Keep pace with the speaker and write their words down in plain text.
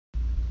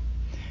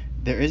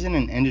There isn't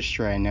an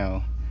industry I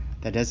know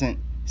that doesn't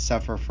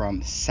suffer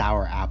from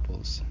sour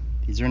apples.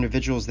 These are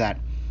individuals that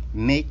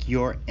make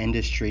your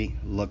industry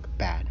look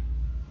bad.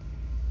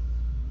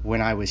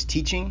 When I was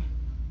teaching,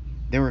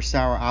 there were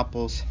sour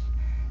apples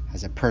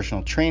as a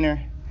personal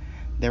trainer.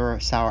 There were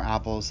sour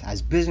apples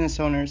as business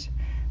owners.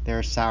 There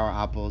are sour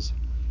apples.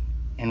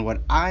 And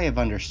what I have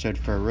understood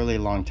for a really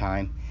long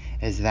time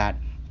is that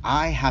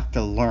I have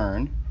to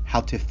learn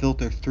how to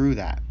filter through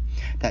that.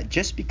 That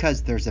just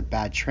because there's a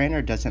bad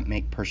trainer doesn't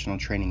make personal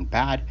training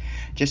bad.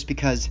 Just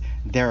because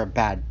there are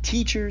bad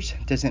teachers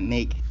doesn't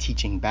make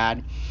teaching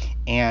bad.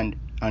 And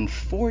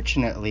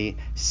unfortunately,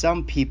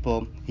 some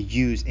people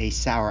use a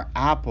sour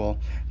apple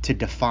to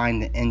define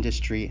the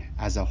industry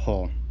as a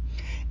whole.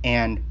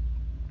 And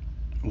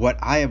what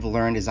I have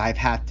learned is I've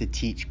had to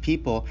teach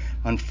people,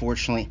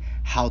 unfortunately,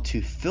 how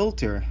to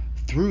filter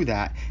through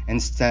that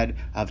instead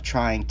of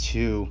trying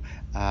to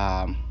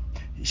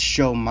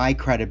show my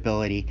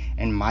credibility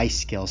and my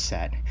skill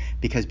set.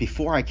 Because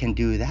before I can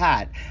do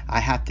that, I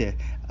have to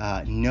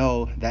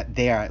know that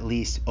they are at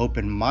least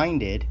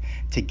open-minded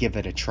to give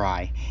it a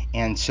try.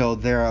 And so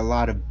there are a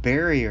lot of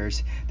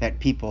barriers that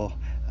people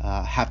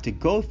have to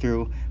go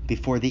through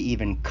before they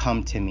even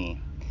come to me.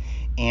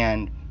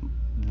 And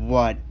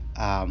what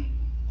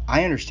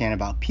I understand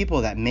about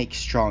people that make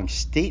strong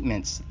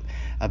statements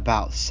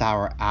about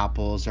sour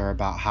apples or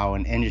about how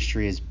an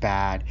industry is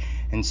bad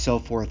and so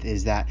forth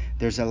is that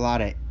there's a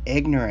lot of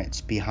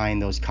ignorance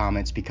behind those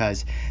comments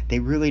because they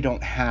really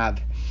don't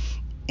have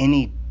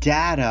any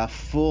data,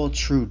 full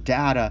true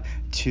data,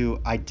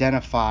 to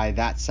identify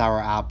that sour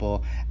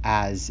apple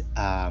as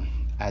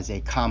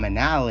a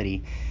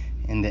commonality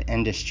in the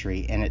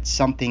industry. And it's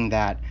something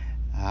that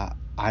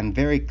I'm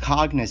very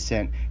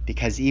cognizant,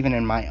 because even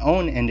in my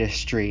own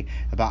industry,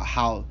 about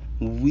how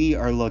we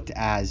are looked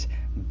as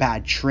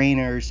bad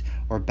trainers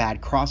or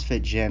bad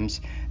CrossFit gyms,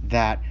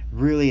 that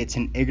really it's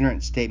an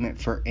ignorant statement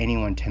for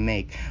anyone to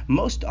make.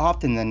 Most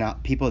often than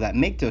not, people that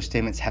make those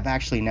statements have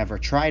actually never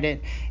tried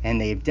it, and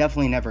they've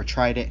definitely never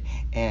tried it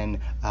in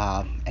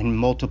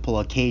multiple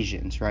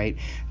occasions, right?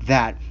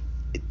 That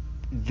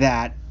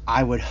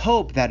I would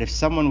hope that if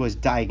someone was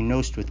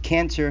diagnosed with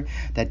cancer,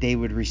 that they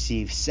would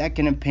receive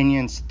second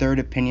opinions, third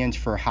opinions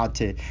for how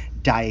to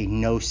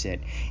diagnose it.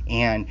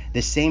 And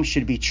the same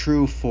should be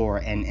true for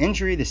an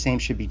injury. The same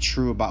should be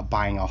true about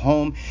buying a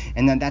home.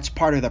 And then that's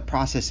part of the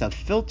process of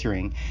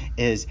filtering,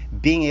 is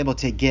being able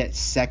to get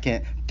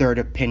second, third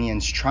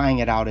opinions, trying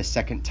it out a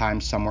second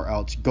time somewhere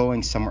else,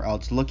 going somewhere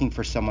else, looking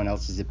for someone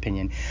else's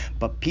opinion.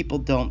 But people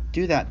don't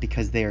do that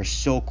because they are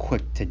so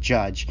quick to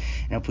judge.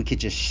 And if we could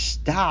just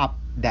stop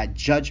that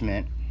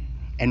judgment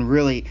and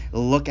really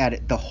look at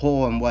it the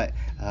whole and what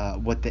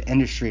the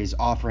industry is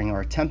offering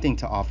or attempting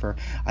to offer,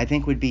 I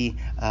think we'd be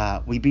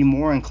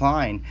more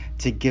inclined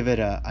to give it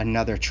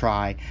another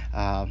try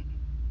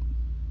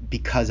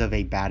because of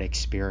a bad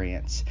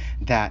experience.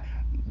 That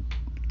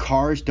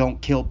cars don't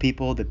kill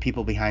people, the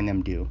people behind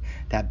them do.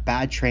 That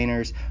bad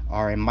trainers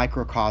are a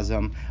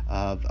microcosm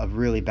of a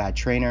really bad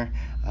trainer.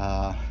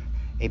 A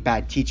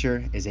bad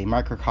teacher is a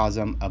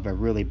microcosm of a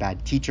really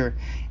bad teacher,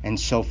 and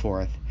so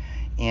forth.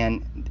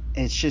 And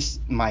it's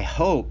just my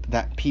hope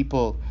that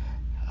people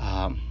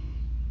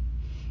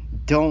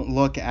don't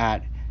look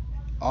at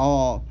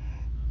all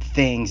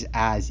things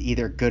as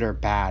either good or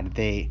bad.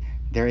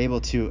 They're able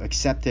to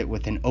accept it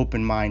with an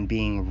open mind,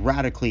 being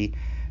radically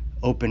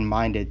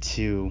open-minded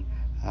to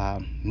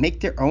make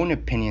their own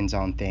opinions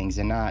on things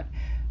and not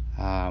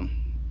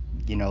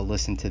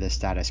listen to the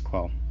status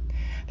quo.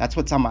 That's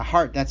what's on my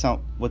heart. That's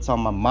what's on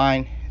my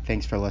mind.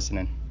 Thanks for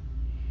listening.